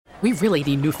We really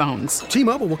need new phones.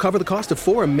 T-Mobile will cover the cost of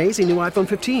 4 amazing new iPhone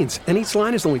 15s, and each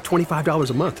line is only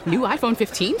 $25 a month. New iPhone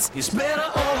 15s? It's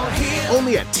better over here.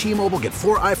 Only at T-Mobile, get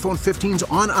 4 iPhone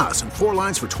 15s on us and 4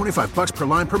 lines for $25 per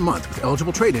line per month with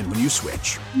eligible trade-in when you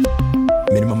switch.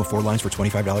 Minimum of 4 lines for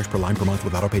 $25 per line per month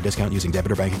with autopay discount using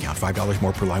debit or bank account. $5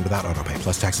 more per line without autopay,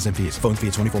 plus taxes and fees. Phone fee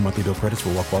at 24 monthly bill credits for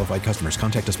well-qualified customers.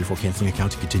 Contact us before canceling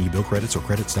account to continue bill credits or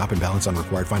credit stop and balance on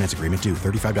required finance agreement due.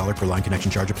 $35 per line connection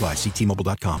charge applies. See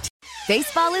T-Mobile.com.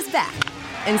 Baseball is back,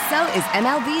 and so is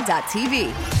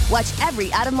MLB.tv. Watch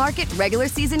every out-of-market regular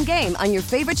season game on your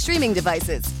favorite streaming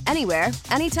devices. Anywhere,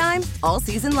 anytime, all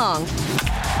season long.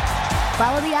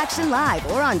 Follow the action live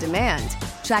or on demand.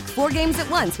 Track 4 games at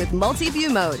once with multi-view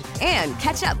mode and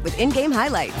catch up with in-game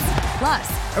highlights.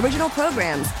 Plus, original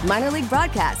programs, minor league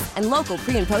broadcasts, and local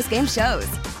pre- and post-game shows.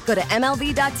 Go to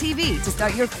MLB.tv to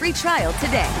start your free trial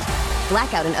today.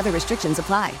 Blackout and other restrictions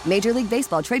apply. Major League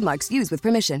Baseball trademarks used with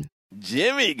permission.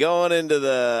 Jimmy going into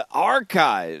the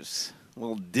archives. A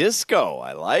little disco.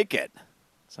 I like it.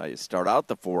 That's how you start out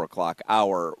the 4 o'clock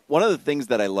hour. One of the things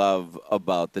that I love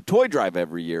about the toy drive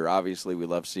every year, obviously we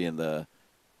love seeing the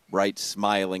bright,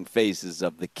 smiling faces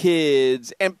of the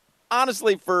kids. And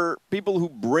honestly, for people who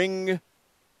bring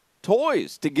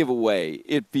toys to give away,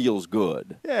 it feels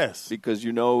good. Yes. Because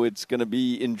you know it's going to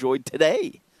be enjoyed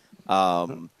today.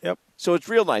 Yep. So it's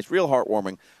real nice, real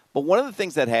heartwarming. But one of the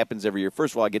things that happens every year,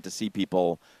 first of all, I get to see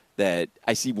people that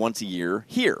I see once a year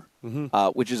here,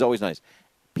 which is always nice.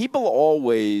 People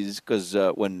always, because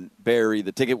when Barry,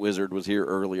 the ticket wizard, was here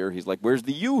earlier, he's like, where's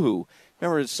the Yoo-Hoo?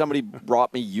 Remember, somebody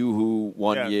brought me Yoo-Hoo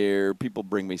one year. People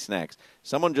bring me snacks.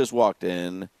 Someone just walked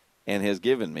in and has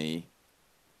given me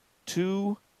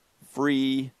 2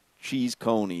 free cheese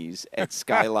conies at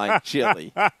Skyline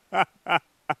Chili.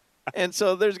 And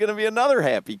so there's going to be another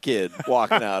happy kid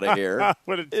walking out of here.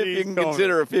 If you can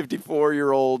consider a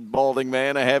 54-year-old balding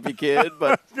man a happy kid.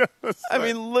 But, I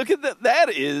mean, look at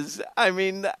that.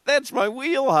 That's my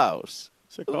wheelhouse.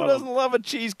 Who doesn't love a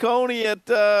cheese coney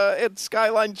at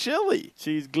Skyline Chili?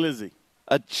 Cheese glizzy.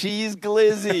 A cheese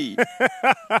glizzy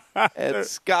at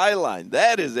Skyline.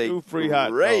 That is a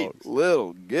great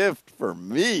little gift for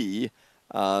me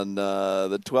on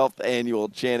the 12th annual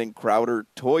Channing Crowder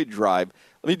Toy Drive.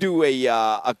 Let me do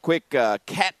a quick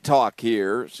cat talk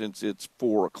here since it's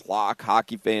 4 o'clock.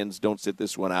 Hockey fans, don't sit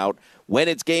this one out. When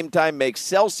it's game time, make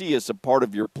Celsius a part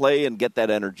of your play and get that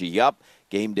energy up.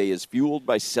 Game day is fueled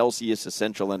by Celsius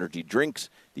Essential Energy Drinks,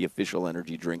 the official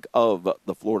energy drink of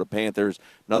the Florida Panthers.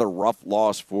 Another rough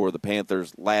loss for the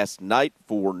Panthers last night,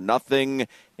 4-0.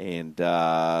 And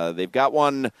they've got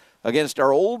one against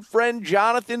our old friend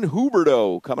Jonathan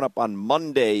Huberdeau coming up on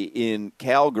Monday in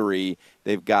Calgary.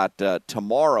 They've got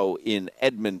tomorrow in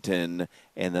Edmonton,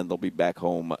 and then they'll be back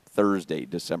home Thursday,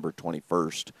 December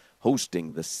 21st,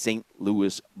 hosting the St.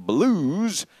 Louis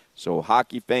Blues. So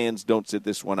hockey fans, don't sit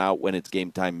this one out. When it's game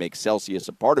time, make Celsius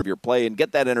a part of your play and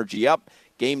get that energy up.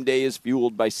 Game day is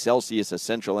fueled by Celsius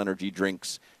Essential Energy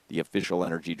Drinks, the official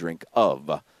energy drink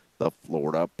of the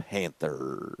Florida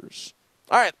Panthers.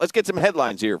 All right, let's get some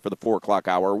headlines here for the 4 o'clock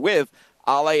hour with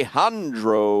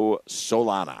Alejandro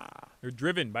Solana. You're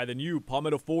driven by the new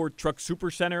Palmetto Ford Truck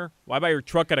Supercenter. Why buy your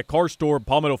truck at a car store?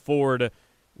 Palmetto Ford.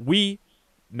 We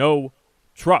know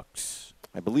trucks.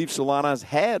 I believe Solana's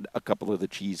had a couple of the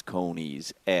cheese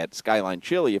conies at Skyline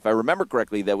Chili. If I remember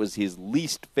correctly, that was his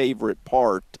least favorite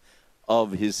part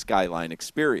of his Skyline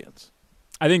experience.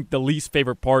 I think the least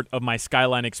favorite part of my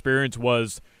Skyline experience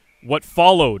was what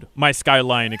followed my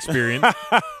Skyline experience.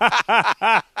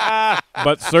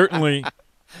 But certainly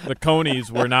the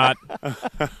conies were not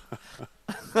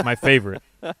my favorite.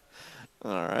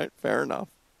 All right, fair enough.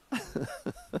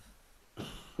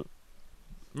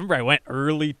 Remember, I went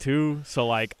early, too, so,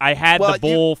 like, I had the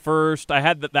bowl first. I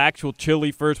had the actual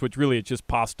chili first, which really it's just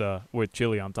pasta with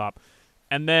chili on top.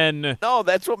 And then... No,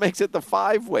 that's what makes it the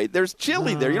 5-way. There's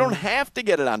chili there. You don't have to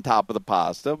get it on top of the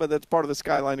pasta, but that's part of the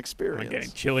Skyline experience. Am I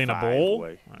getting chili in a bowl?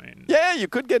 Yeah, you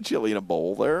could get chili in a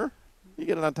bowl there. You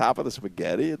get it on top of the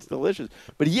spaghetti. It's delicious.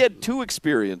 But he had 2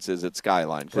 experiences at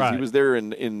Skyline because he was there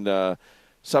in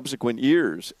subsequent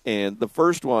years. And the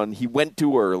first one, he went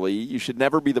too early. You should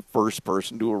never be the first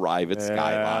person to arrive at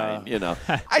Skyline. You know,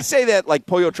 I say that like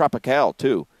Pollo Tropical,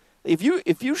 too. If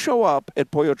you show up at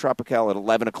Pollo Tropical at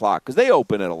 11 o'clock, because they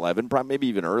open at 11, probably maybe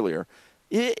even earlier,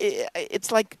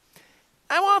 it's like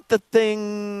I want the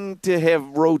thing to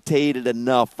have rotated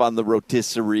enough on the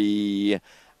rotisserie.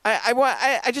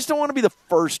 I just don't want to be the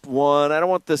first one. I don't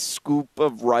want the scoop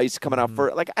of rice coming out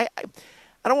first. Like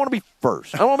I don't want to be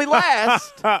first. I don't want to be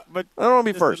last. But I don't want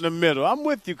to be first. In the middle. I'm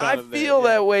with you. I feel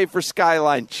that way for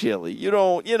Skyline Chili.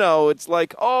 It's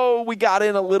like, we got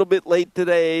in a little bit late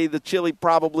today. The chili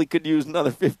probably could use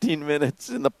another 15 minutes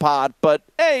in the pot, but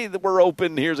hey, we're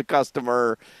open. Here's a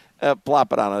customer.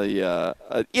 Plop it on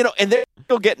and they're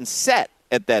still getting set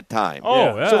at that time.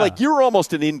 Oh, yeah. So, you're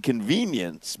almost an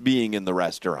inconvenience being in the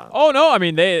restaurant. Oh, no. I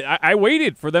mean, I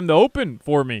waited for them to open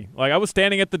for me. I was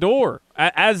standing at the door.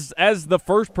 As the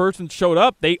first person showed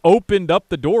up, they opened up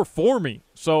the door for me.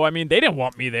 So, I mean, they didn't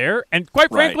want me there. And quite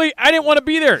frankly, I didn't want to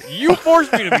be there. You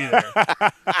forced me to be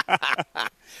there.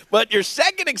 But your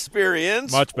second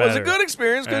experience was a good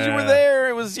experience because you were there.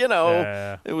 It was,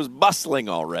 it was bustling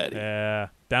already. Yeah.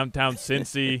 Downtown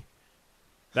Cincy.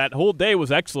 That whole day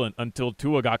was excellent until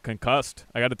Tua got concussed.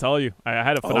 I got to tell you, I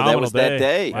had a phenomenal day. That was that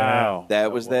day. Wow.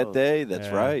 That was that day. That's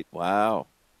right. Wow.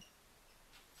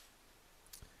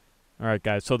 All right,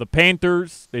 guys. So the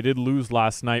Panthers, they did lose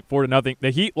last night 4-0. The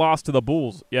Heat lost to the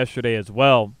Bulls yesterday as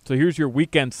well. So here's your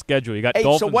weekend schedule. You got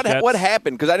Dolphins. So what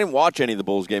happened? Because I didn't watch any of the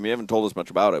Bulls game. You haven't told us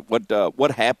much about it.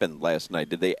 What happened last night?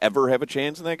 Did they ever have a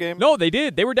chance in that game? No, they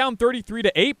did. They were down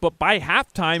 33-8, but by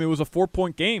halftime it was a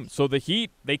 4-point game. So the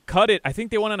Heat, they cut it. I think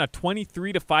they went on a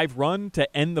 23-5 run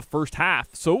to end the first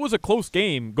half. So it was a close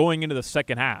game going into the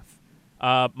second half.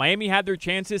 Miami had their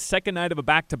chances. Second night of a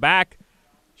back-to-back.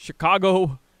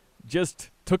 Chicago just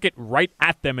took it right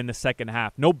at them in the second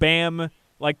half. No Bam.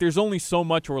 There's only so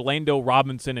much Orlando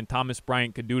Robinson and Thomas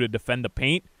Bryant could do to defend the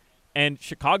paint, and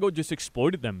Chicago just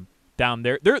exploited them down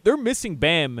there. They're missing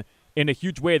Bam in a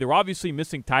huge way. They're obviously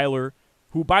missing Tyler,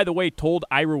 who, by the way, told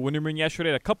Ira Winterman yesterday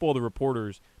and a couple of the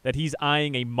reporters that he's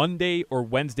eyeing a Monday or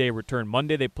Wednesday return.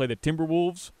 Monday they play the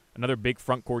Timberwolves, another big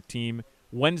front court team.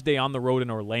 Wednesday on the road in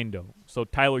Orlando. So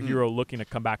Tyler Hero looking to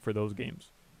come back for those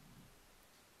games.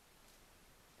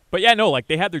 But, yeah, no,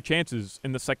 they had their chances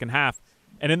in the second half.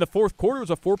 And in the fourth quarter, it was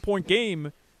a 4-point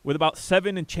game with about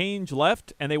 7 and change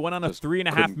left, and they went on a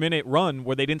 3.5-minute run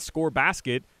where they didn't score a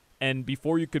basket, and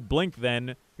before you could blink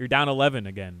then, you're down 11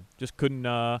 again. Just couldn't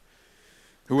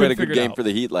Who had a good game for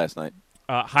the Heat last night?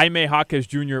 Jaime Jaquez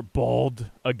Jr. balled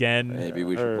again. Maybe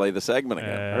we should play the segment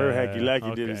again. Hacky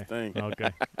Lacky did his thing.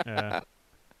 Okay.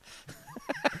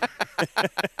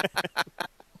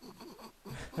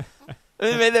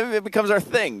 It becomes our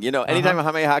thing. Anytime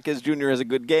Jaime Jaquez Jr. has a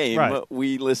good game,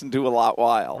 we listen to a lot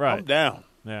while. Right. I'm down.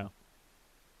 Yeah.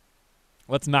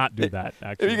 Let's not do that,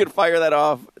 actually. If you could fire that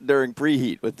off during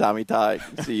preheat with Tommy Tighe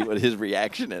and see what his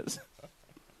reaction is.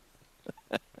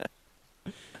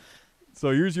 So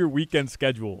here's your weekend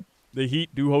schedule. The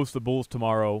Heat do host the Bulls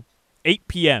tomorrow, 8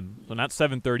 p.m., so not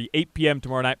 7:30, 8 p.m.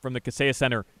 tomorrow night from the Kaseya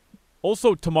Center.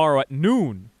 Also tomorrow at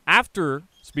noon,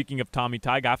 speaking of Tommy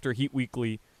Tighe, after Heat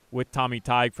Weekly with Tommy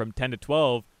Tighe from 10 to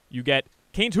 12, you get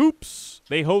Canes Hoops.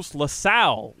 They host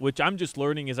LaSalle, which I'm just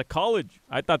learning is a college.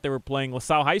 I thought they were playing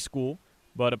LaSalle High School,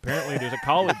 but apparently there's a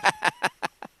college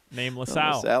named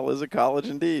LaSalle. LaSalle is a college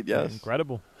indeed, yes.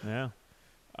 Incredible, yeah.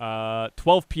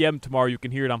 12 p.m. tomorrow. You can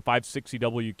hear it on 560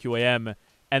 WQAM.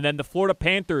 And then the Florida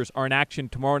Panthers are in action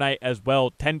tomorrow night as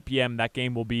well, 10 p.m. That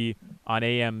game will be on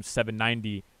AM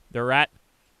 790. They're at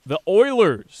the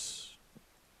Oilers.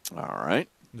 All right.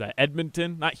 Is that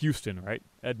Edmonton? Not Houston, right?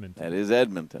 Edmonton. That is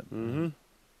Edmonton. Mm-hmm.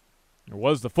 There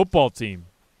was the football team.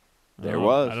 There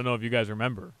was. I don't know if you guys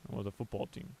remember. There was a football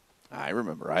team. I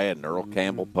remember. I had an Earl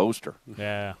Campbell poster.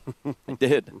 Yeah. I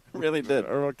did. I really did.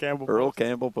 Earl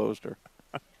Campbell poster.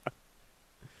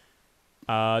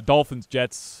 Dolphins,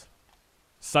 Jets,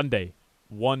 Sunday,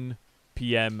 1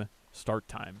 p.m. start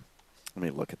time. Let me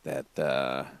look at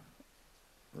that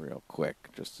real quick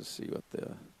just to see what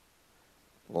the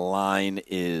line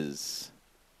is.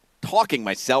 Talking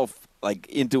myself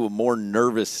into a more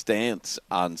nervous stance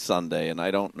on Sunday, and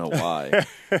I don't know why.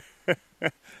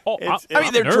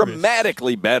 They're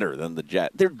dramatically better than the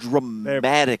Jets. They're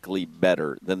dramatically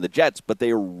better than the Jets, but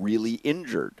they are really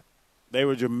injured. They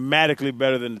were dramatically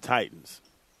better than the Titans.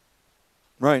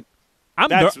 Right. I'm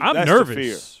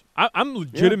nervous. I'm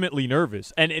legitimately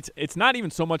nervous. And it's not even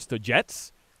so much the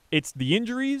Jets. It's the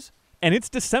injuries, and it's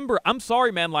December. I'm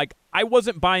sorry, man. I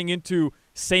wasn't buying into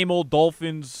same old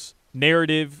Dolphins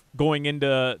narrative going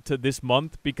into this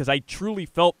month because I truly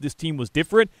felt this team was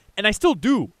different, and I still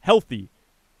do, healthy.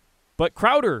 But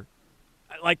Crowder,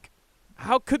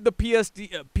 how could the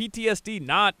PTSD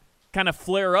not kind of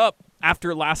flare up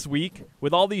after last week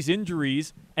with all these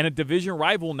injuries and a division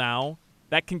rival now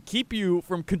that can keep you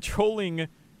from controlling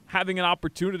having an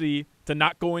opportunity to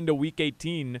not go into Week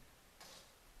 18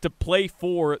 to play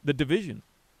for the division?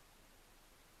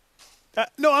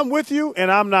 No, I'm with you,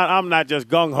 and I'm not just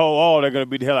gung-ho, they're going to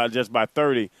beat the hell out of Jets by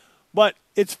 30. But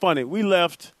it's funny. We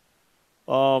left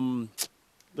the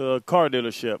car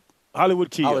dealership,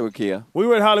 Hollywood Kia. We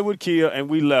were at Hollywood Kia, and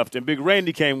we left, and Big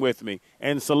Randy came with me.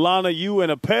 And Solana, you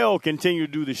and Appel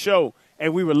continued to do the show,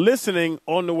 and we were listening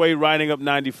on the way riding up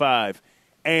 95.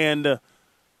 And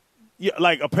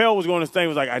like Appel was going to say,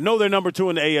 was like, I know they're number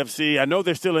 2 in the AFC. I know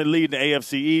they're still in lead in the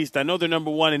AFC East. I know they're number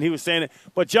 1, and he was saying it.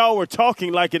 But y'all were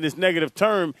talking like in this negative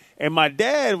term, and my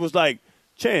dad was like,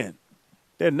 Chan,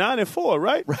 they're 9-4,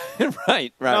 right?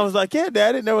 Right. And I was like, yeah,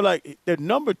 Daddy. And they were like, they're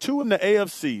number 2 in the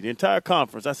AFC, the entire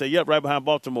conference. I said, yep, right behind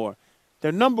Baltimore.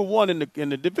 They're number 1 in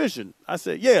the division. I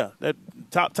said, yeah, they're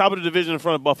top of the division in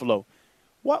front of Buffalo.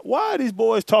 Why are these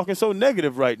boys talking so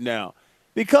negative right now?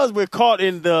 Because we're caught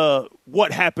in the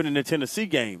what happened in the Tennessee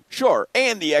game. Sure,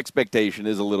 and the expectation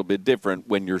is a little bit different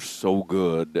when you're so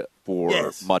good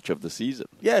for much of the season.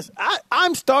 Yes,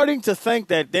 I'm starting to think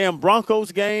that damn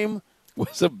Broncos game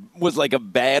was like a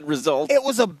bad result. It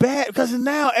was a bad because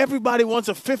now everybody wants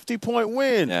a 50-point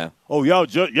win. Yeah. Oh, y'all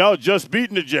just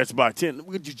beating the Jets by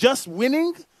 10. Just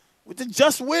winning?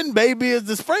 Just win, baby, is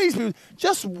this phrase.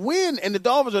 Just win. And the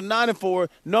Dolphins are 9-4,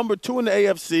 number 2 in the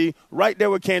AFC, right there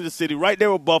with Kansas City, right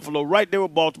there with Buffalo, right there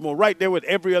with Baltimore, right there with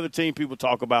every other team people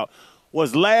talk about.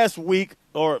 Was last week,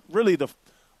 or really the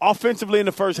offensively in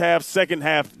the first half, second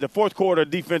half, the fourth quarter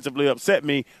defensively upset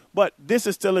me. But this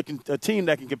is still a team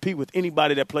that can compete with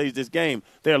anybody that plays this game.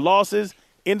 Their losses,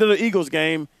 into the Eagles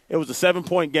game, it was a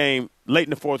 7-point game late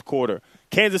in the fourth quarter.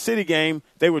 Kansas City game,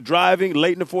 they were driving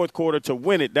late in the fourth quarter to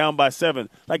win it down by 7.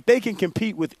 Like, they can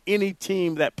compete with any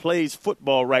team that plays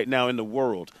football right now in the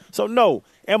world. So, no.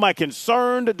 Am I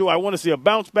concerned? Do I want to see a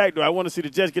bounce back? Do I want to see the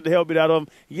Jets get the hell beat out of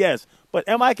them? Yes. But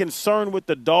am I concerned with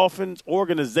the Dolphins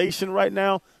organization right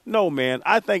now? No, man.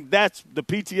 I think that's the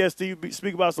PTSD you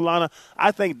speak about, Solana.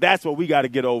 I think that's what we got to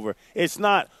get over. It's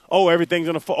not, everything's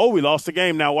on the – we lost the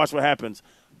game. Now watch what happens.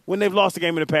 When they've lost the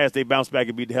game in the past, they bounce back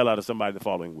and beat the hell out of somebody the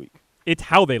following week. It's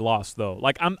how they lost, though.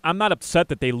 Like, I'm not upset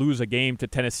that they lose a game to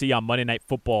Tennessee on Monday Night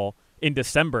Football in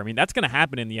December. I mean, that's going to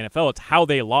happen in the NFL. It's how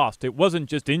they lost. It wasn't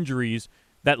just injuries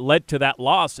that led to that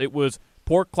loss. It was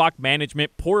poor clock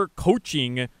management, poor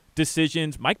coaching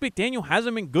decisions. Mike McDaniel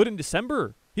hasn't been good in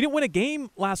December. He didn't win a game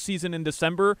last season in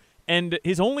December, and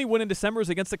his only win in December is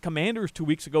against the Commanders 2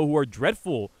 weeks ago, who are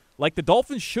dreadful. Like, the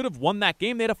Dolphins should have won that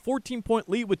game. They had a 14-point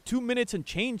lead with 2 minutes and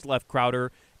change left,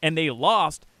 Crowder, and they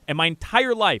lost. And my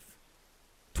entire life,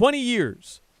 20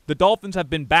 years, the Dolphins have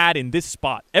been bad in this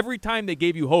spot. Every time they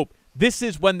gave you hope, this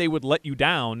is when they would let you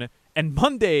down. And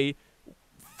Monday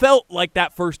felt like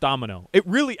that first domino. It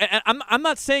really, and I'm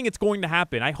not saying it's going to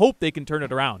happen. I hope they can turn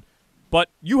it around. But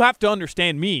you have to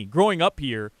understand me, growing up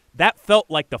here, that felt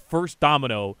like the first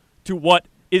domino to what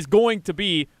is going to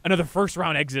be another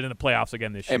first-round exit in the playoffs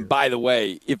again this year. And by the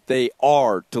way, if they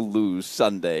are to lose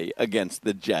Sunday against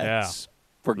the Jets,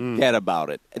 forget about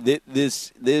it.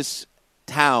 This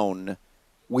town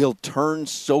will turn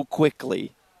so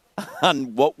quickly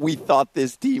on what we thought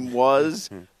this team was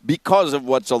because of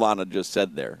what Solana just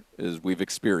said there. Is we've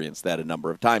experienced that a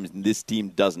number of times, and this team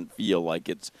doesn't feel like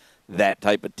it's that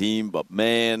type of team. But,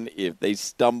 man, if they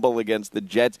stumble against the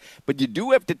Jets. But you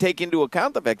do have to take into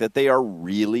account the fact that they are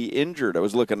really injured. I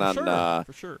was looking on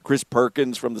Chris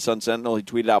Perkins from the Sun-Sentinel. He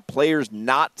tweeted out, players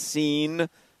not seen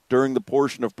during the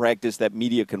portion of practice that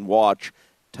media can watch: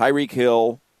 Tyreek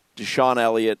Hill, Deshaun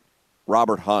Elliott,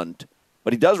 Robert Hunt.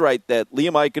 But he does write that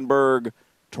Liam Eichenberg,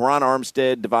 Teron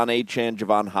Armstead, Devon Achane,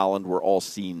 Javon Holland were all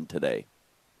seen today.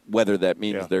 Whether that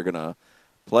means they're going to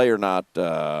play or not,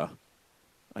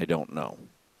 I don't know.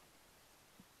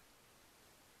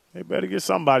 They better get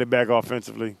somebody back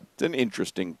offensively. It's an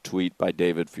interesting tweet by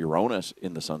David Furones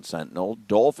in the Sun-Sentinel.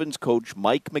 Dolphins coach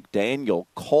Mike McDaniel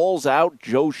calls out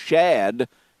Joe Shad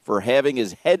for having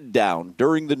his head down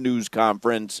during the news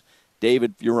conference.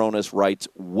 David Furones writes,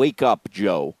 "Wake up,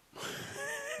 Joe."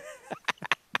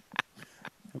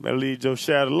 I better leave Joe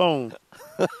Shad alone.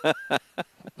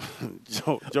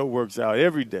 Joe works out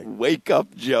every day. Wake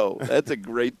up, Joe. That's a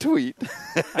great tweet.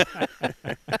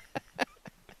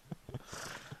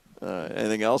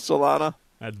 Anything else, Solana?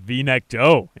 That's V-neck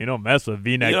Joe. You don't mess with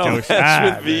V-neck Joe.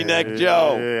 That's with V-neck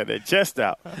Joe. Yeah, their chest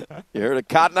out. You heard of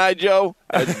Cotton Eye Joe?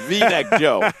 That's V-neck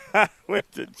Joe. With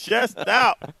the chest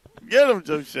out. Get him,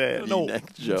 Joe Shad.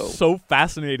 V-neck Joe. So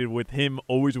fascinated with him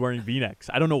always wearing V-necks.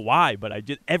 I don't know why, but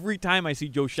every time I see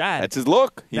Joe Shad, that's his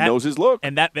look. He knows his look,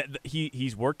 and that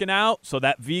he's working out, so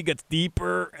that V gets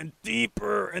deeper and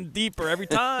deeper and deeper every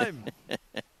time.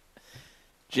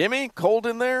 Jimmy, cold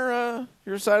in there?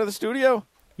 Your side of the studio?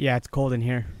 Yeah, it's cold in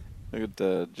here. Look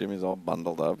at Jimmy's all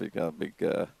bundled up. He's got a big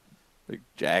Big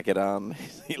jacket on.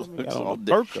 He looks all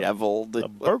burqa. disheveled. A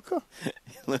burqa?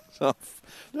 He looks all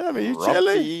Jimmy, you grumpy.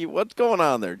 chilly? What's going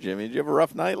on there, Jimmy? Did you have a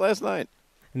rough night last night?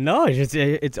 No,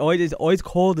 it's always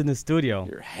cold in the studio.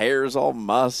 Your hair's all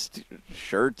mussed. Your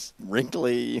shirt's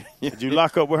wrinkly. Did you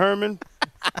lock up with Herman?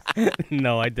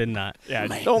 No, I did not. Yeah,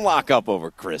 Don't lock up over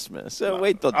Christmas.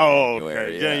 Wait till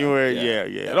January. Okay. January,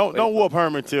 yeah. Don't whoop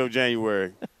Herman till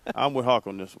January. I'm with Hawk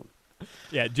on this one.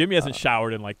 yeah. Jimmy hasn't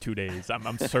showered in like 2 days.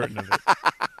 I'm certain of it.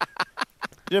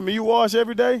 Jimmy, you wash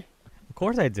every day? Of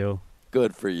course I do.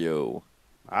 Good for you.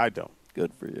 I don't.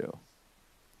 Good for you.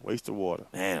 Waste of water.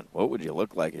 Man, what would you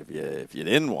look like if you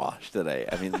didn't wash today?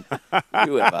 I mean,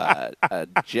 you have a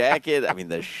jacket. I mean,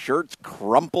 the shirt's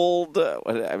crumpled.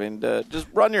 Just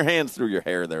run your hands through your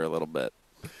hair there a little bit.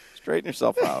 Straighten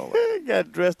yourself out.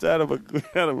 Got dressed out of a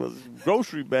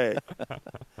grocery bag.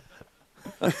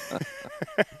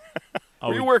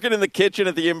 Were you working in the kitchen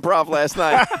at the Improv last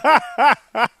night?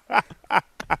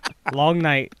 Long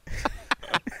night.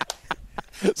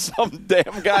 Some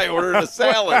damn guy ordered a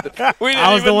salad. We didn't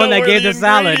I was even the one know that where gave the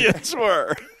salad. ingredients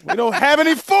were. We don't have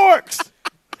any forks.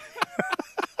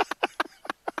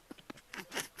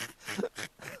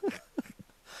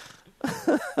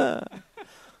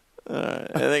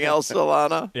 Anything else,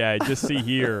 Solana? Yeah, I just see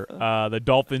here the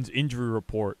Dolphins injury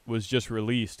report was just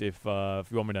released. If you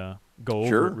want me to go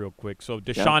over it real quick. So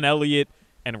Deshaun Elliott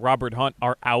and Robert Hunt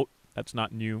are out. That's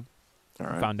not new. All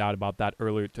right. I found out about that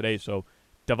earlier today. So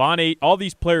all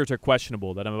these players are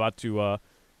questionable that I'm about to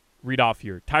read off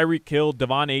here. Tyreek Hill,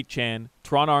 Devon Achane,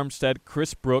 Teron Armstead,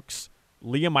 Chris Brooks,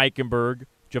 Liam Eichenberg,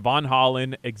 Javon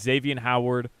Holland, Xavier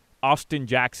Howard, Austin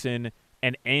Jackson,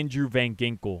 and Andrew Van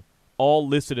Ginkel, all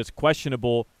listed as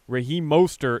questionable. Raheem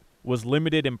Mostert was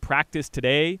limited in practice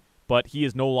today, but he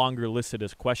is no longer listed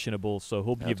as questionable, so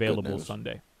he'll be available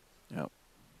Sunday. Yep.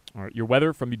 All right, your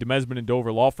weather from the Demesman and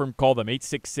Dover Law Firm. Call them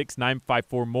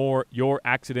 866-954-MORE,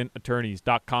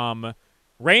 youraccidentattorneys.com.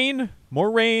 Rain,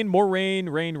 more rain, more rain,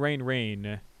 rain, rain,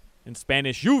 rain. In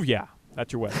Spanish, lluvia.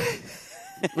 That's your weather.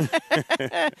 All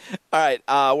right,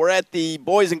 we're at the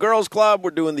Boys and Girls Club.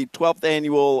 We're doing the 12th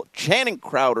annual Channing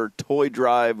Crowder Toy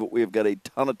Drive. We've got a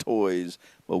ton of toys,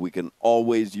 but we can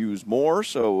always use more.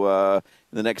 So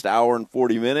in the next hour and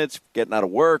 40 minutes, getting out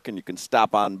of work, and you can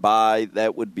stop on by.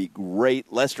 That would be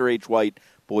great. Lester H. White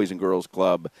Boys and Girls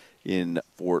Club in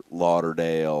Fort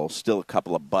Lauderdale. Still a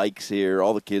couple of bikes here.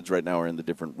 All the kids right now are in the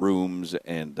different rooms,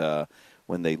 and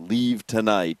when they leave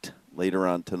tonight, later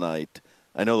on tonight,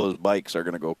 I know those bikes are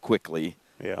going to go quickly,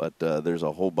 but there's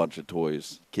a whole bunch of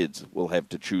toys kids will have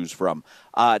to choose from.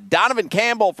 Donovan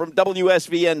Campbell from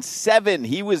WSVN7,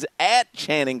 he was at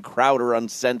Channing Crowder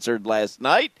Uncensored last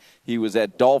night. He was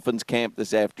at Dolphins camp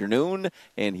this afternoon,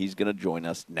 and he's going to join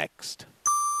us next.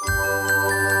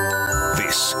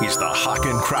 This is the Hoch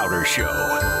and Crowder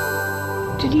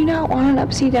Show. Did you not want an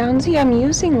upsy-downsy? I'm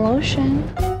using lotion.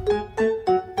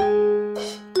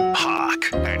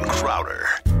 Hoch and Crowder.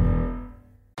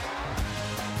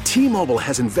 T-Mobile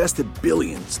has invested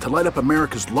billions to light up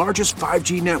America's largest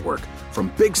 5G network,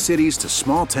 from big cities to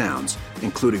small towns,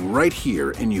 including right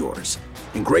here in yours.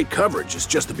 And great coverage is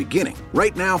just the beginning.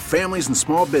 Right now, families and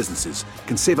small businesses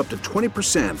can save up to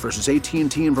 20% versus AT&T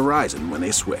and Verizon when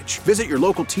they switch. Visit your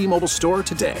local T-Mobile store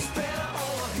today.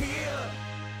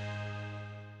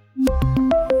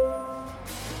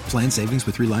 Plan savings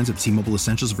with 3 lines of T-Mobile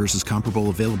Essentials versus comparable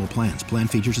available plans. Plan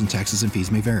features and taxes and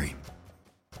fees may vary.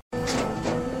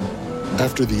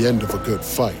 After the end of a good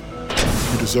fight,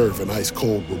 you deserve an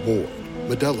ice-cold reward.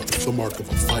 Modelo is the mark of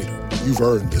a fighter. You've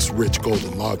earned this rich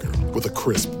golden lager with a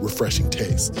crisp, refreshing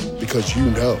taste. Because you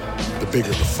know, the bigger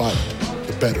the fight,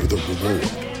 the better the reward.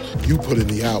 You put in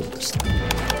the hours,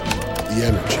 the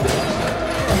energy,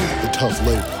 the tough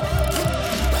labor.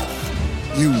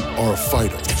 You are a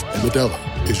fighter, and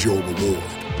Modelo is your reward.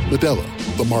 Modelo,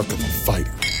 the mark of a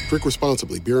fighter. Drink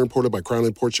responsibly. Beer imported by Crown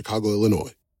Imports, Chicago,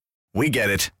 Illinois. We get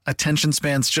it. Attention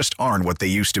spans just aren't what they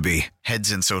used to be. Heads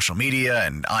in social media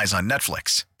and eyes on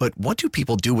Netflix. But what do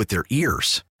people do with their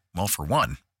ears? Well, for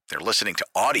one, they're listening to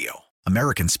audio.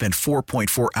 Americans spend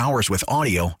 4.4 hours with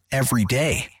audio every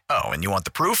day. Oh, and you want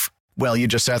the proof? Well, you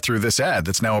just sat through this ad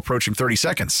that's now approaching 30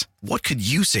 seconds. What could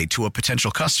you say to a potential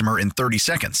customer in 30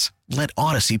 seconds? Let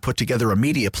Odyssey put together a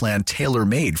media plan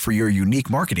tailor-made for your unique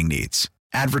marketing needs.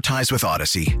 Advertise with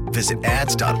Odyssey. Visit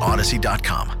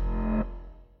ads.odyssey.com.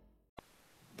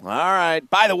 All right.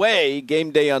 By the way, Game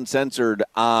Day Uncensored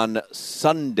on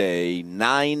Sunday,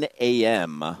 9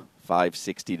 a.m.,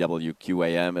 560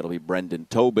 WQAM. It'll be Brendan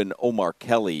Tobin, Omar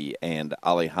Kelly, and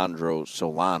Alejandro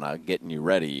Solana getting you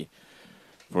ready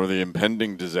for the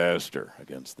impending disaster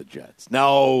against the Jets.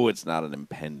 No, it's not an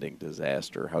impending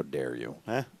disaster. How dare you?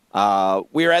 Huh?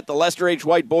 We are at the Lester H.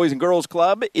 White Boys and Girls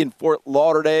Club in Fort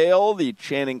Lauderdale. The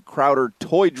Channing Crowder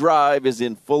Toy Drive is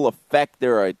in full effect.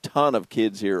 There are a ton of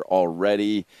kids here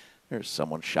already. There's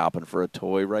someone shopping for a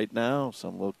toy right now.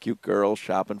 Some little cute girl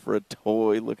shopping for a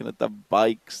toy, looking at the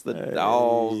bikes, the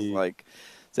dolls. Like,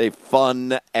 it's a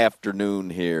fun afternoon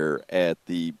here at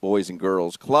the Boys and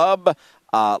Girls Club.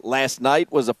 Last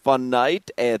night was a fun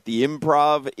night at the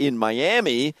Improv in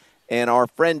Miami, and our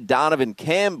friend Donovan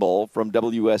Campbell from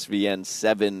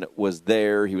WSVN7 was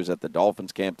there. He was at the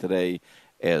Dolphins camp today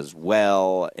as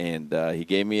well, and he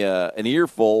gave me an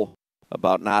earful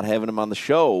about not having him on the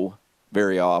show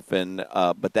very often,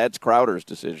 but that's Crowder's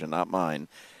decision, not mine.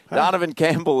 Donovan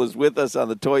Campbell is with us on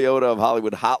the Toyota of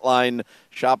Hollywood hotline.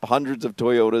 Shop hundreds of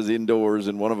Toyotas indoors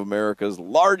in one of America's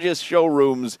largest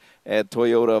showrooms at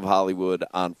Toyota of Hollywood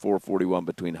on 441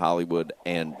 between Hollywood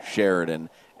and Sheridan.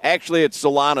 Actually, it's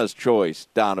Solana's choice,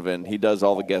 Donovan. He does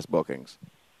all the guest bookings.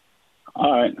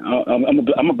 All right. I'm going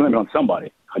to blame it on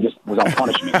somebody. I just was on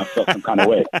punishment. I felt some kind of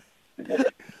way.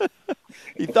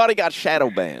 He thought he got shadow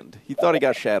banned. All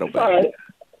right.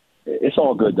 It's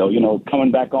all good, though. You know,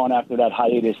 coming back on after that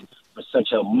hiatus for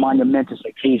such a monumentous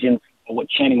occasion for what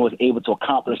Channing was able to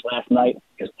accomplish last night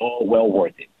is all well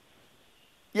worth it.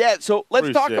 Yeah, so let's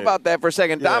talk about that for a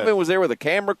second. Donovan was there with a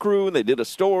camera crew, and they did a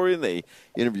story, and they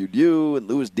interviewed you and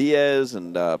Luis Diaz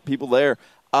and people there.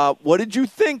 What did you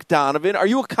think, Donovan? Are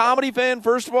you a comedy fan,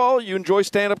 first of all? You enjoy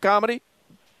stand-up comedy?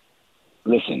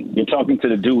 Listen, you're talking to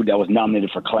the dude that was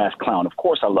nominated for Class Clown. Of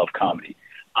course I love comedy.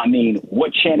 I mean,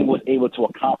 what Channing was able to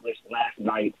accomplish last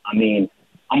night, I mean,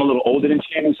 I'm a little older than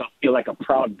Channing, so I feel like a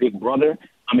proud big brother.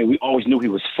 I mean, we always knew he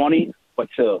was funny, but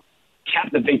to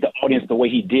captivate the audience the way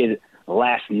he did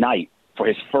last night for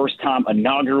his first time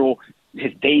inaugural,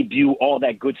 his debut, all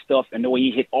that good stuff, and the way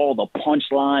he hit all the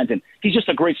punchlines, and he's just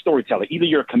a great storyteller. Either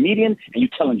you're a comedian and you're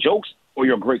telling jokes, or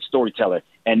you're a great storyteller.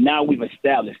 And now we've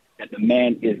established that the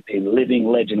man is a living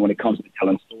legend when it comes to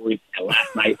telling stories. And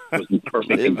last night was the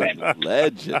perfect example.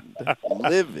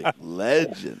 Living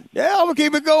legend. Yeah, I'm gonna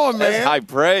keep it going, man. That's high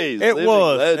praise. It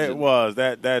was.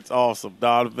 That's awesome,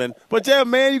 Donovan. But yeah,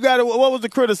 man, you got to. What was the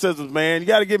criticisms, man? You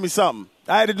got to give me something.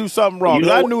 I had to do something wrong.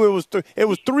 I knew it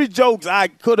was three jokes I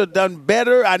could have done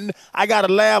better. I got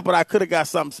to laugh, but I could have got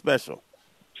something special.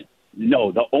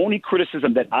 No, the only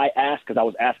criticism that I asked, because I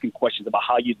was asking questions about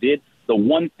how you did, the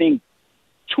one thing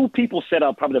two people said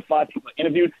out, probably the five people I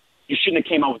interviewed, you shouldn't have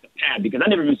came out with the pad, because I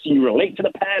never even seen you relate to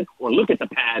the pad or look at the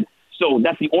pad. So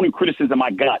that's the only criticism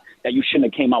I got, that you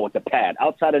shouldn't have came out with the pad.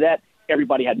 Outside of that,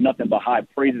 everybody had nothing but high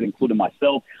praises, including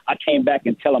myself. I came back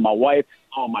and telling my wife,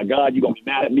 oh, my God, you're going to be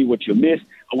mad at me what you missed.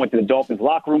 I went to the Dolphins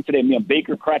locker room today, me and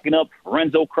Baker cracking up,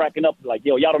 Renzo cracking up, like,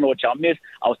 yo, y'all don't know what y'all missed.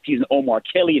 I was teasing Omar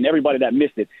Kelly and everybody that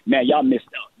missed it. Man, y'all missed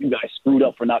out. You guys screwed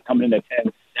up for not coming in to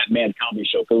attend that man comedy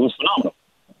show, because it was phenomenal.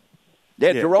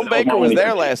 Yeah, Jerome Baker was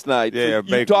there last night. Yeah,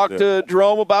 you talked to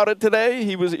Jerome about it today?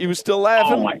 He was still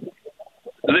laughing? Oh, my.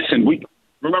 Listen,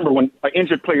 remember when an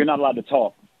injured player, you're not allowed to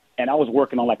talk. And I was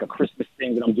working on like a Christmas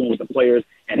thing that I'm doing with the players,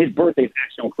 and his birthday is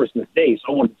actually on Christmas Day,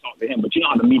 so I wanted to talk to him. But you know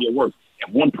how the media works.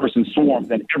 If one person swarms,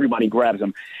 then everybody grabs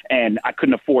him. And I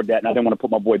couldn't afford that, and I didn't want to put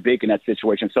my boy Bake in that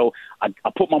situation. So I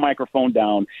put my microphone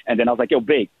down, and then I was like, yo,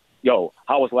 Bake, how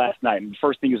was last night? And the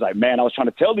first thing he was like, man, I was trying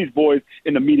to tell these boys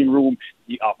in the meeting room,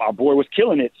 our boy was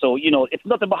killing it. So, it's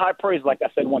nothing but high praise, like I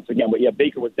said once again. But, yeah,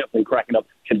 Baker was definitely cracking up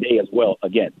today as well,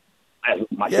 again, as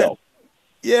myself.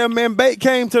 Yeah, man, Bate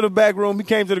came to the back room. He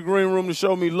came to the green room to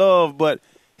show me love, but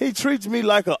he treats me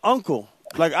like an uncle.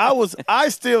 Like I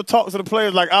still talk to the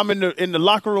players like I'm in the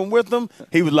locker room with them.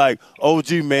 He was like,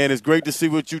 OG, man, it's great to see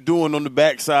what you're doing on the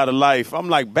backside of life. I'm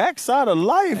like, backside of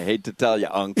life? I hate to tell you,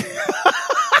 uncle.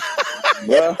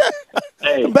 Well,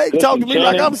 hey, Bate talking to me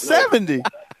like I'm 70.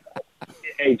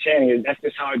 Hey, Channing, that's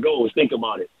just how it goes. Think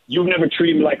about it. You've never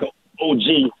treated me like an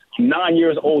OG. I'm 9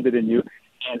 years older than you,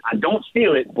 and I don't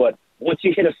feel it, but once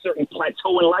you hit a certain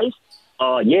plateau in life,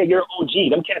 you're an OG.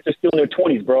 Them cats are still in their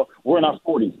 20s, bro. We're in our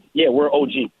 40s. Yeah, we're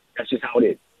OG. That's just how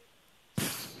it is.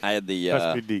 I had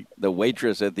the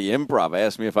waitress at the Improv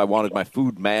ask me if I wanted my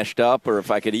food mashed up or if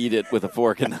I could eat it with a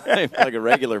fork and knife like a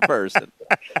regular person.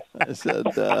 I said,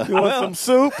 you want some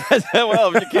soup? I said,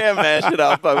 well, if you can mash it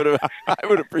up, I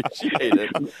would appreciate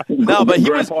it. No, but he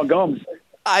was. Gums.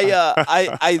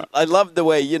 I love the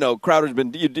way Crowder's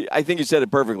been. I think you said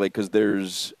it perfectly, because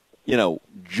there's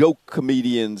joke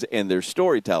comedians and there's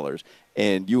storytellers.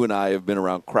 And you and I have been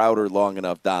around Crowder long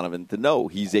enough, Donovan, to know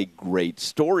he's a great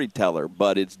storyteller.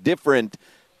 But it's different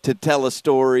to tell a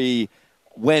story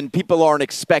when people aren't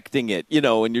expecting it,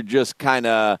 and you're just kind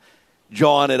of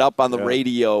jawing it up on the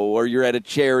radio, or you're at a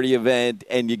charity event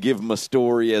and you give them a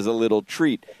story as a little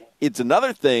treat. It's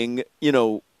another thing,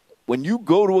 when you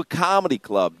go to a comedy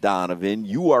club, Donovan,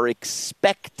 you are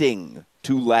expecting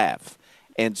to laugh.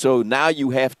 And so now you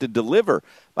have to deliver.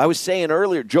 I was saying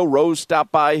earlier, Joe Rose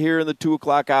stopped by here in the 2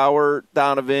 o'clock hour,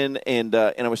 Donovan, and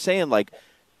I was saying,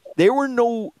 there were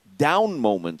no down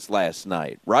moments last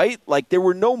night, right? There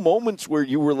were no moments where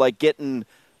you were, getting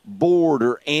bored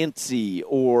or antsy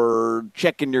or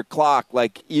checking your clock.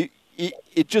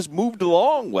 It just moved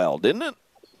along well, didn't it?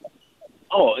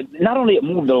 Oh, not only it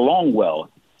moved along well,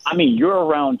 I mean, you're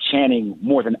around Channing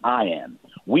more than I am.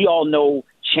 We all know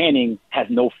Channing has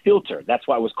no filter. That's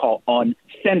why it was called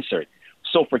uncensored.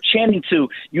 So for Channing to,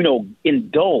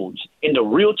 indulge in the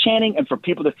real Channing, and for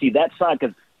people to see that side,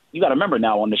 because you got to remember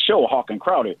now on the show, Hawk and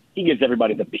Crowder, he gives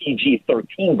everybody the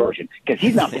PG-13 version because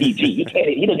he's not PG. He doesn't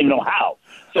even know how.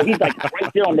 So he's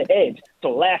right there on the edge.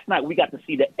 So last night we got to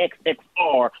see the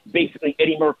XXR, basically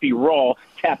Eddie Murphy Raw,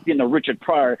 tapped into Richard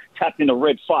Pryor, tapped into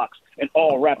Red Fox, and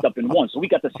all wrapped up in one. So we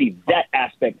got to see that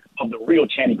aspect of the real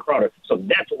Channing Crowder. So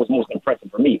that's what was most impressive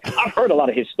for me. I've heard a lot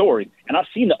of his stories, and I've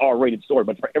seen the R-rated story,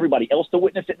 but for everybody else to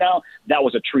witness it now, that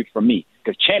was a treat for me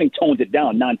because Channing tones it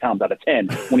down 9 times out of 10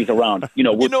 when he's around.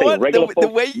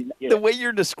 The way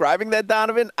you're describing that,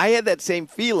 Donovan, I had that same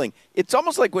feeling. It's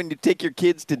almost like when you take your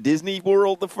kids to Disney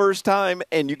World the first time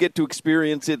and you get to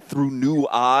experience it through new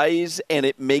eyes, and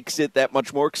it makes it that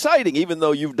much more exciting, even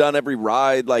though you've done every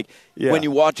ride. When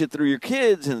you watch it through your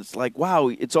kids, and it's wow,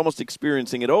 it's almost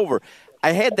experiencing it over.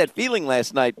 I had that feeling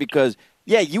last night because,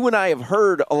 you and I have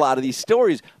heard a lot of these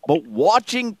stories, but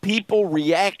watching people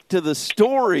react to the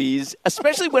stories,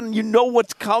 especially when you know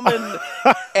what's coming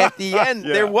at the end,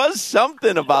 there was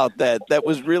something about that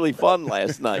was really fun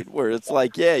last night, where it's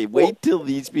wait till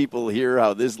these people hear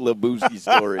how this Labusi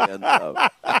story ends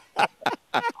up.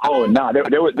 Oh, no,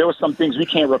 there were some things we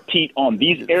can't repeat on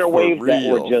these airwaves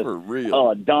that were just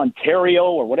Don Terrio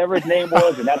or whatever his name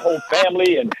was, and that whole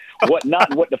family and whatnot,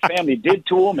 and what the family did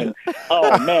to him. And,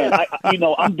 oh, man,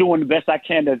 I'm doing the best I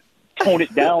can to tone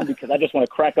it down because I just want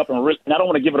to crack up and I don't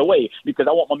want to give it away because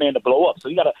I want my man to blow up. So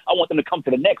I want them to come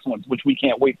to the next ones, which we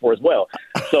can't wait for as well.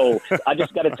 So I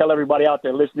just got to tell everybody out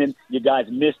there listening, you guys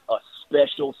missed a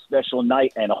special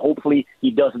night, and hopefully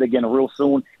he does it again real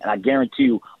soon. And I guarantee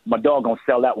you, my dog gonna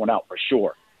sell that one out for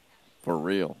sure. For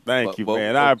real. Thank you,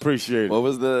 man. I appreciate it. What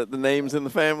was the names in the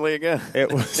family again?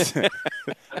 It was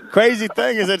crazy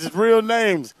thing is that it's real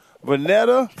names: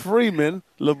 Vanetta, Freeman,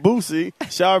 Labusi,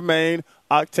 Charmaine,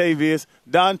 Octavius,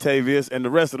 Dontavius, and the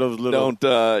rest of those little.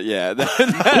 The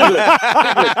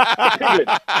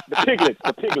piglets.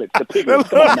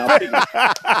 Come on now, piglets.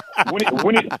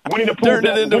 Winnie the Pooh. Turned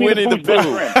it into Winnie the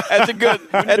Pooh.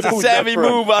 That's a savvy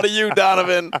move out of you,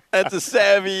 Donovan. That's a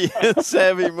savvy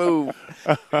move.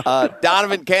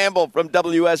 Donovan Campbell from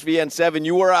WSVN7.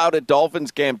 You were out at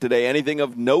Dolphins camp today. Anything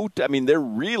of note? I mean, they're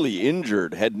really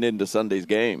injured heading into Sunday's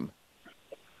game.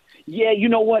 Yeah, you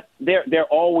know what? They're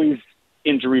always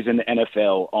injuries in the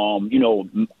NFL.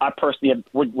 I personally,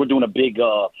 we're doing a big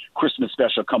Christmas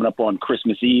special coming up on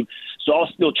Christmas Eve, so I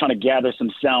was still trying to gather some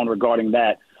sound regarding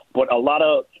that. But a lot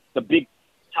of the big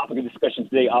topic of discussion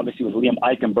today, obviously, was Liam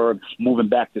Eichenberg moving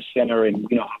back to center and,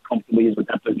 how comfortable he is with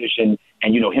that position.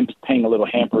 And, him paying a little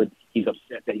hampered. He's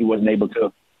upset that he wasn't able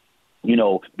to,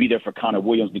 be there for Connor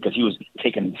Williams because he was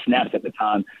taking snaps at the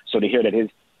time. So to hear that his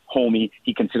homie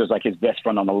he considers like his best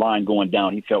friend on the line going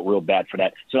down, he felt real bad for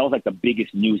that. So that was like the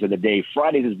biggest news of the day.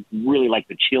 Fridays is really like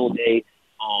the chill day.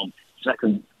 It's like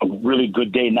a really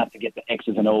good day not to get the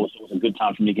X's and O's. So it was a good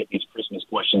time for me to get these Christmas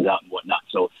questions out and whatnot.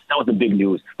 So that was the big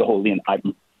news, the whole Liam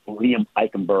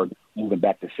Eichenberg moving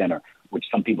back to center, which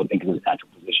some people think is his natural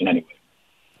position anyway.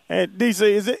 And DC,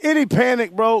 is there any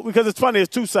panic, bro? Because it's funny, it's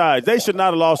two sides. They should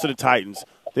not have lost to the Titans.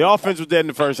 The offense was dead in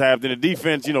the first half. Then the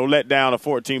defense, let down a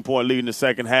 14-point lead in the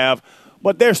second half.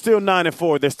 But they're still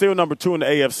 9-4. They're still number 2 in the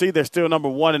AFC. They're still number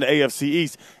 1 in the AFC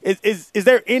East. Is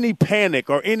there any panic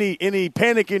or any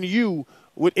panic in you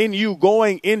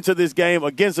going into this game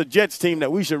against a Jets team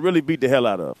that we should really beat the hell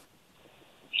out of?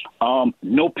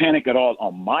 No panic at all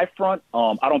on my front.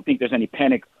 I don't think there's any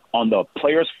panic on the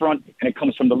players' front, and it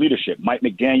comes from the leadership. Mike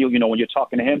McDaniel, when you're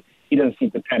talking to him, he doesn't seem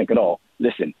to panic at all.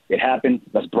 Listen, it happened.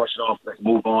 Let's brush it off. Let's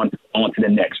move on to the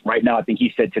next. Right now, I think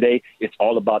he said today, it's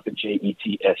all about the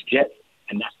Jets, Jets,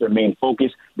 and that's their main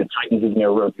focus. The Titans is in their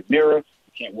rearview mirror.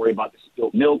 You can't worry about the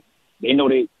spilled milk. They know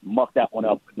they mucked that one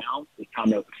up, but now it's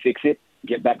time to fix it,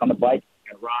 get back on the bike,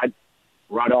 and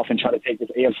ride off and try to take this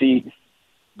AFC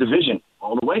division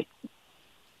all the way.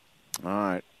 All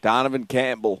right. Donovan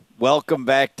Campbell, welcome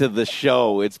back to the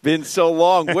show. It's been so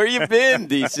long. Where you been,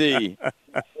 DC?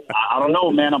 I don't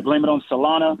know, man. I blame it on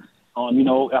Solana.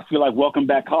 I feel like welcome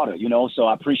back Carter, so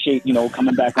I appreciate,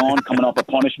 coming back on, coming off a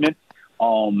punishment.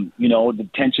 The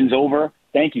tension's over.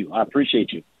 Thank you. I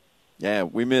appreciate you. Yeah,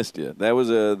 we missed you. That was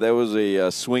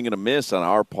a swing and a miss on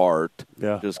our part.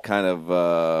 Yeah. Just kind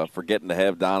of forgetting to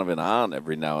have Donovan on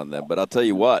every now and then. But I'll tell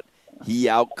you what, he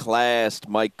outclassed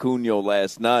Mike Cugno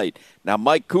last night. Now,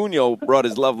 Mike Cugno brought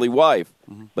his lovely wife,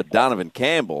 but Donovan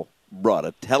Campbell brought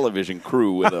a television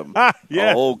crew with him, a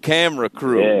whole camera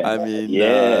crew. Yeah. I mean, you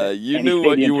And knew he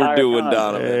what stayed the you were entire doing, time.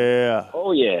 Donovan. Yeah.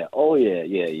 Oh,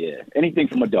 yeah. Anything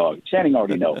from a dog. Channing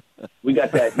already know. We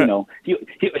got that, he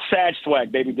Sag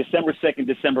swag, baby, December 2nd,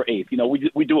 December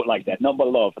 8th. We do it like that. Nothing but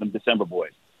love for them December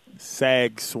boys.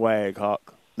 Sag swag,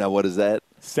 Hawk. Now, what is that?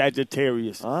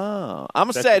 Sagittarius. Oh, I'm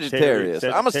a Sagittarius.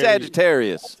 I'm a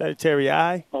Sagittarius.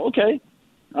 Sagittarii. Oh, okay.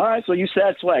 All right, so you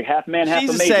Sag swag, half man, half She's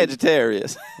a amazing.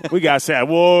 Sagittarius. We got Sag.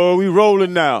 Whoa, we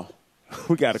rolling now.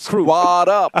 We got a crew. Squad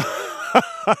up.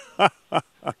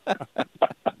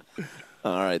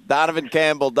 All right, Donovan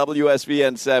Campbell,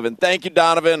 WSVN7. Thank you,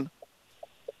 Donovan.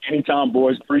 Anytime,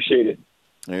 boys. Appreciate it.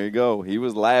 There you go. He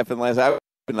was laughing last night. I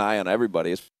keep an eye on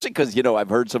everybody, especially because, I've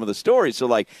heard some of the stories.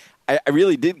 So, I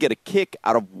really did get a kick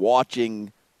out of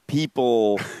watching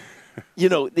people,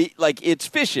 it's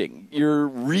fishing. You're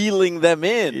reeling them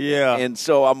in. Yeah. And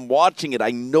so I'm watching it.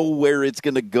 I know where it's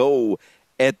going to go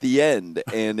at the end,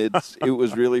 and it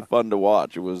was really fun to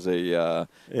watch. It was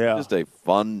just a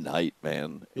fun night,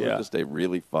 man. It was just a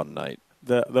really fun night.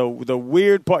 The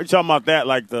weird part, you're talking about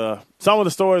that, some of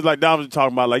the stories like Dom was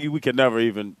talking about, we could never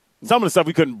even, some of the stuff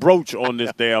we couldn't broach on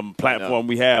this damn platform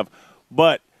we have.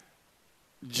 But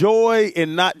joy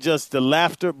in not just the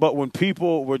laughter, but when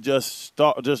people were just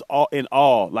all in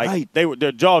awe.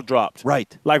 Their jaw dropped.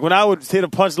 Right. Like when I would hit a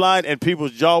punchline and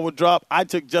people's jaw would drop, I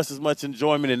took just as much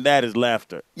enjoyment in that as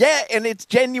laughter. Yeah, and it's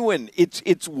genuine.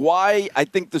 It's why I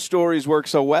think the stories work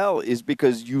so well is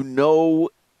because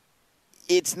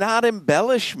it's not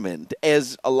embellishment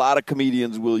as a lot of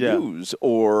comedians will use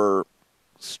or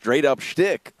straight up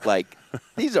shtick.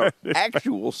 These are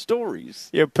actual stories.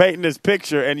 You're painting this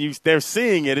picture and they're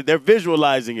seeing it, they're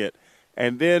visualizing it,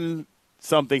 and then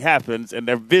something happens and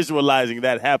they're visualizing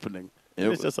that happening.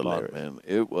 It's just hilarious, man.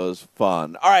 It was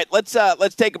fun. All right, let's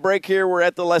take a break here. We're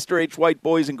at the Lester H. White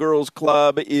Boys and Girls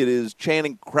Club. It is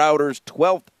Channing Crowder's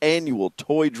 12th annual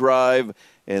toy drive,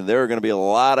 and there are going to be a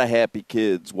lot of happy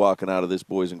kids walking out of this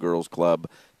Boys and Girls Club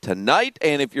tonight.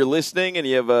 And if you're listening and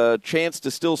you have a chance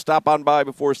to still stop on by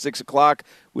before 6 o'clock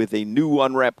with a new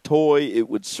unwrapped toy, it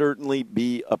would certainly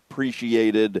be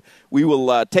appreciated. We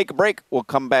will take a break. We'll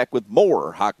come back with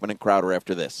more Hochman and Crowder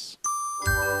after this.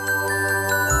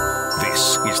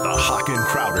 This is the Hoch and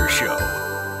Crowder Show.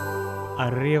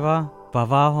 Arriba, pa'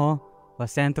 abajo, pa'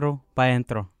 centro, pa'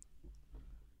 entro.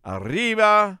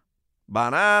 Arriba,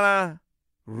 banana,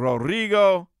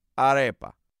 Rodrigo,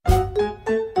 arepa.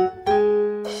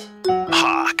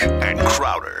 Hoch and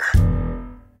Crowder.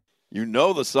 You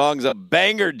know the song's a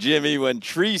banger, Jimmy, when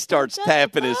Tree starts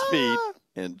tapping his feet.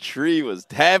 And Tree was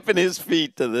tapping his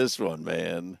feet to this one,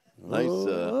 man.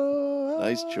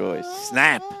 Nice choice.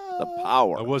 Snap, the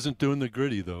power. I wasn't doing the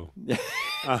gritty, though.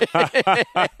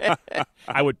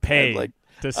 I would pay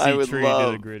to see Tree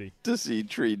do the gritty. To see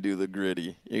Tree do the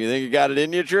gritty. You think you got it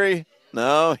in you, Tree?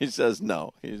 No? He says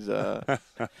no. He's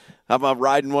how about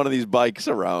riding one of these bikes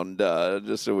around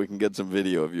just so we can get some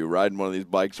video of you riding one of these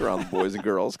bikes around the Boys and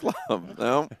Girls Club?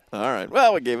 No? All right.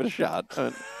 Well, we gave it a shot.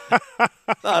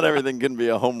 Not everything can be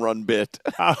a home run bit.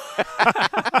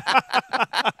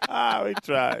 We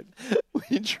tried.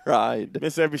 We tried.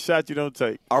 Miss every shot you don't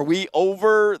take. Are we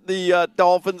over the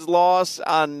Dolphins' loss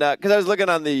on? Because I was looking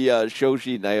on the show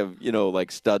sheet, and I have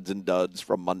studs and duds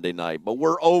from Monday night. But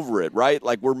we're over it, right?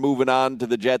 We're moving on to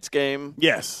the Jets game.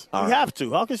 Yes, we have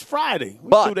to. Hawk, it's Friday. We're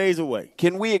but 2 days away.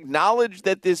 Can we acknowledge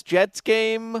that this Jets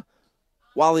game,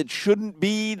 while it shouldn't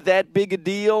be that big a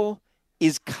deal,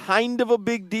 is kind of a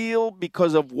big deal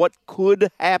because of what could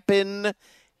happen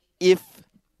if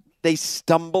they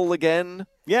stumble again?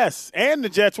 Yes, and the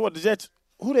Jets,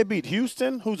 who they beat?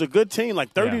 Houston, who's a good team,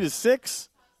 30-6.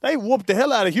 They whooped the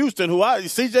hell out of Houston,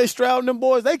 C.J. Stroud and them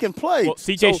boys, they can play. Well,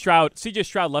 C.J.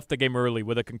 Stroud left the game early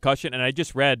with a concussion, and I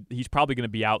just read he's probably going to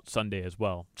be out Sunday as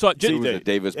well. So CJ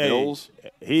Davis Mills?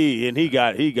 He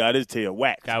got his tail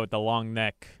whacked. Guy with the long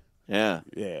neck. Yeah.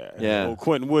 Well,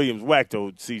 Quentin Williams whacked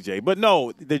old CJ. But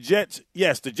no, the Jets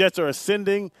are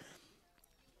ascending.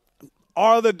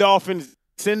 Are the Dolphins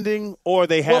ascending, or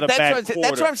they had a bad quarter?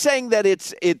 That's what I'm saying, that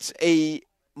it's a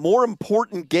more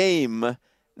important game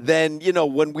than,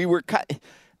 when we were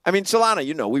I mean,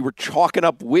 Solana, we were chalking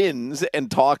up wins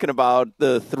and talking about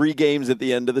the 3 games at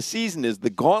the end of the season is the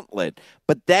gauntlet.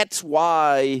 But that's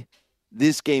why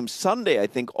this game Sunday, I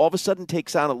think, all of a sudden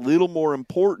takes on a little more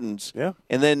importance. Yeah.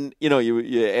 And then,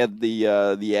 you add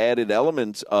the added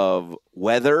elements of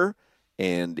weather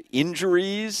and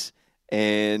injuries,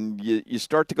 and you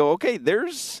start to go, okay,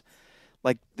 this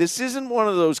isn't one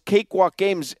of those cakewalk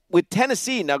games with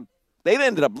Tennessee. Now, they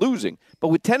ended up losing. But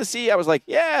with Tennessee, I was like,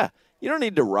 yeah, you don't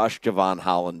need to rush Javon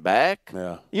Holland back.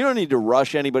 Yeah. You don't need to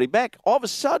rush anybody back. All of a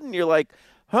sudden, you're like,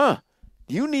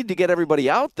 you need to get everybody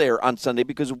out there on Sunday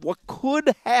because what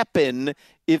could happen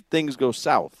if things go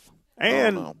south?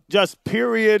 And just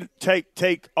period,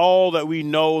 take all that we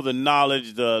know, the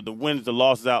knowledge, the wins, the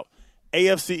losses out.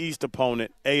 AFC East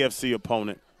opponent, AFC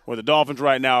opponent, where the Dolphins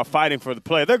right now are fighting for the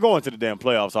play. They're going to the damn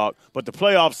playoffs, Hawk. But the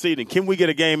playoff seeding, can we get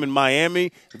a game in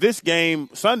Miami? This game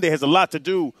Sunday has a lot to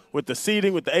do with the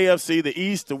seeding, with the AFC, the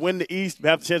East, to win the East,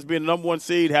 have the chance to be the number 1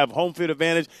 seed, have home field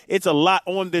advantage. It's a lot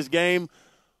on this game.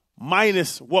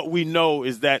 Minus what we know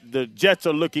is that the Jets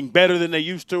are looking better than they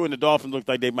used to, and the Dolphins look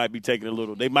like they might be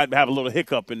they might have a little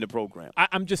hiccup in the program.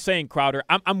 I'm just saying, Crowder,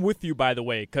 I'm with you, by the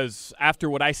way, because after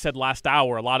what I said last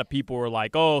hour, a lot of people were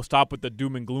like, oh, stop with the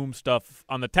doom and gloom stuff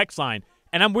on the text line.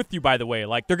 And I'm with you, by the way.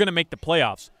 Like, they're going to make the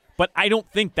playoffs. But I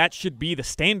don't think that should be the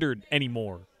standard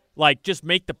anymore. Like, just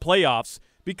make the playoffs.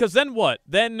 Because then what?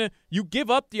 Then you give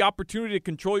up the opportunity to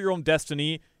control your own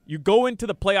destiny. You go into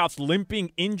the playoffs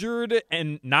limping, injured,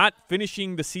 and not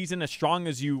finishing the season as strong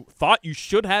as you thought you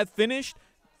should have finished.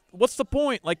 What's the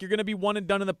point? Like, you're going to be one and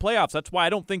done in the playoffs. That's why I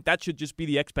don't think that should just be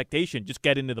the expectation. Just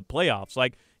get into the playoffs.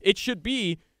 Like, it should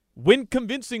be win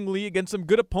convincingly against some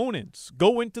good opponents.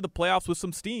 Go into the playoffs with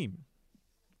some steam.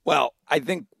 Well, I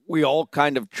think we all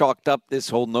kind of chalked up this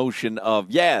whole notion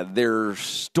of, they're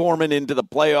storming into the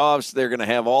playoffs. They're going to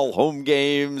have all home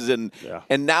games. And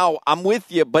now I'm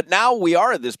with you. But now we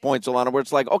are at this point, Solana, where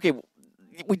it's like, okay,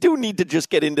 we do need to just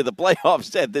get into the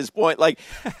playoffs at this point.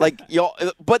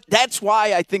 But that's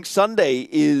why I think Sunday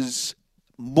is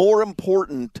more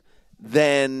important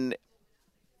than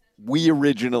we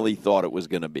originally thought it was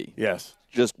going to be. Yes.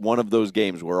 Just one of those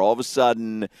games where all of a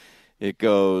sudden it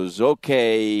goes,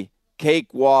 okay,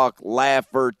 cakewalk,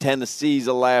 laugher, Tennessee's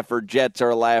a laugher, Jets are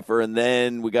a laugher, and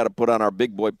then we got to put on our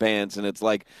big boy pants, and it's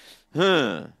like,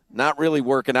 not really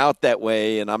working out that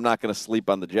way, and I'm not going to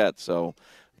sleep on the Jets. So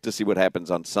to see what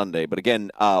happens on Sunday. But again,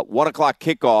 1 o'clock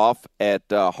kickoff at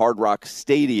Hard Rock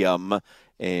Stadium,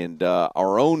 and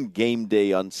our own Game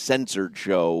Day Uncensored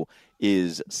show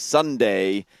is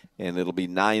Sunday, and it'll be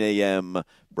 9 a.m.,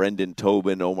 Brendan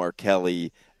Tobin, Omar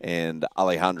Kelly, and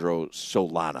Alejandro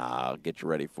Solana. Get you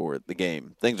ready for the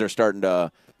game. Things are starting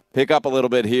to pick up a little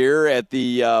bit here at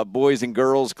the Boys and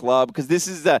Girls Club because this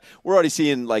is we're already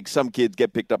seeing like some kids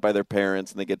get picked up by their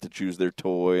parents and they get to choose their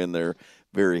toy and they're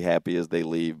very happy as they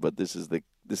leave. But this is the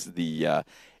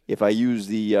if I use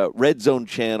the Red Zone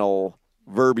channel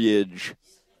verbiage,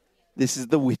 this is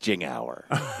the witching hour.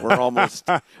 We're almost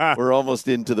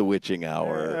into the witching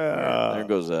hour. Yeah. There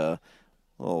goes a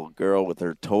little girl with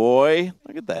her toy.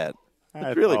 Look at that.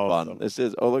 It's really fun. This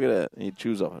is. Oh, look at it. He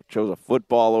chose a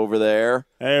football over there.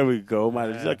 There we go.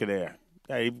 Look at there.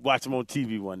 Hey, watch him on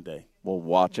TV one day. We'll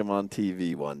watch him on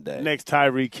TV one day. Next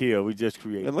Tyreek Hill we just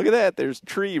created. And look at that. There's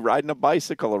Tree riding a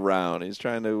bicycle around. He's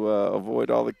trying to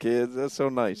avoid all the kids. That's so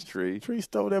nice, Tree. Tree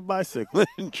stole that bicycle.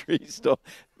 Tree stole.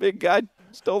 Big guy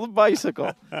stole the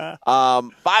bicycle. 5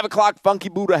 o'clock Funky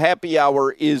Buddha Happy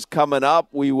Hour is coming up.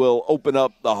 We will open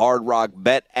up the Hard Rock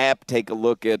Bet app, take a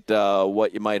look at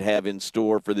what you might have in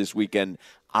store for this weekend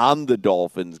on the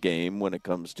Dolphins game when it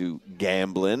comes to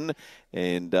gambling.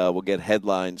 And we'll get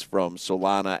headlines from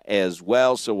Solana as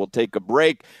well. So we'll take a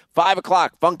break. 5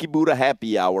 o'clock Funky Buddha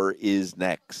Happy Hour is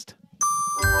next.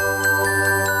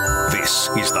 This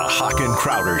is the Hoch and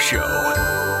Crowder Show.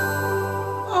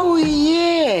 Oh,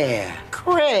 yeah.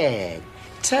 Craig,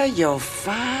 tell your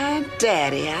fine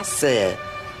daddy I said,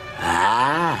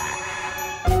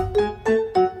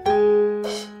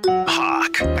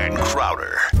 Hoch and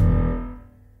Crowder.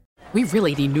 We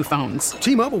really need new phones.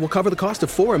 T-Mobile will cover the cost of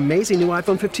 4 amazing new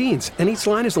iPhone 15s, and each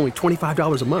line is only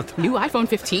 $25 a month. New iPhone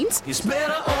 15s? It's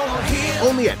better over here.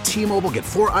 Only at T-Mobile, get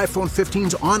 4 iPhone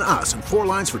 15s on us and 4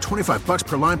 lines for $25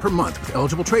 per line per month with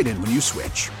eligible trade-in when you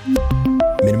switch.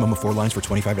 Minimum of 4 lines for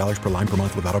 $25 per line per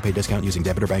month with autopay discount using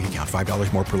debit or bank account.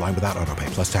 $5 more per line without autopay,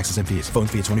 plus taxes and fees. Phone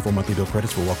fee at 24 monthly bill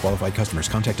credits for well-qualified customers.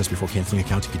 Contact us before canceling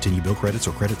account to continue bill credits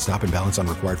or credit stop and balance on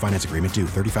required finance agreement due.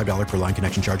 $35 per line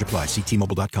connection charge applies. See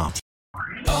T-Mobile.com.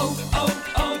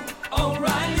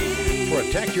 O'Reilly. For a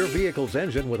Protect your vehicle's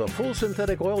engine with a full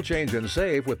synthetic oil change and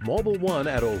save with Mobile One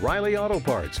at O'Reilly Auto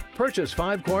Parts. Purchase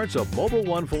 5 quarts of Mobile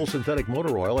One full synthetic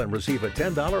motor oil and receive a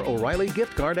 $10 O'Reilly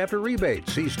gift card after rebate.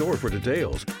 See store for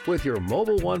details. With your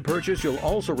Mobile One purchase, you'll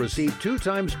also receive 2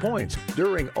 times points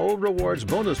during O Rewards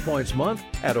Bonus Points Month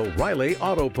at O'Reilly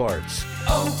Auto Parts.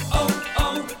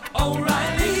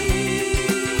 O'Reilly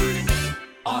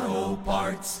Auto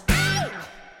Parts.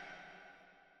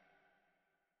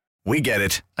 We get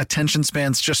it. Attention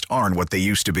spans just aren't what they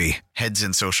used to be. Heads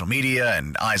in social media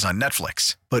and eyes on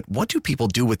Netflix. But what do people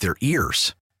do with their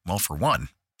ears? Well, for one,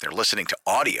 they're listening to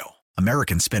audio.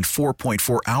 Americans spend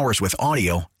 4.4 hours with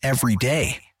audio every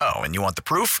day. Oh, and you want the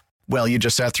proof? Well, you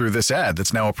just sat through this ad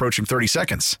that's now approaching 30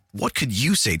 seconds. What could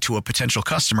you say to a potential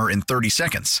customer in 30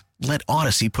 seconds? Let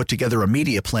Odyssey put together a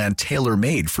media plan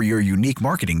tailor-made for your unique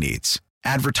marketing needs.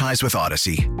 Advertise with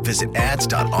Odyssey. Visit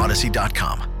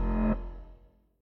ads.odyssey.com.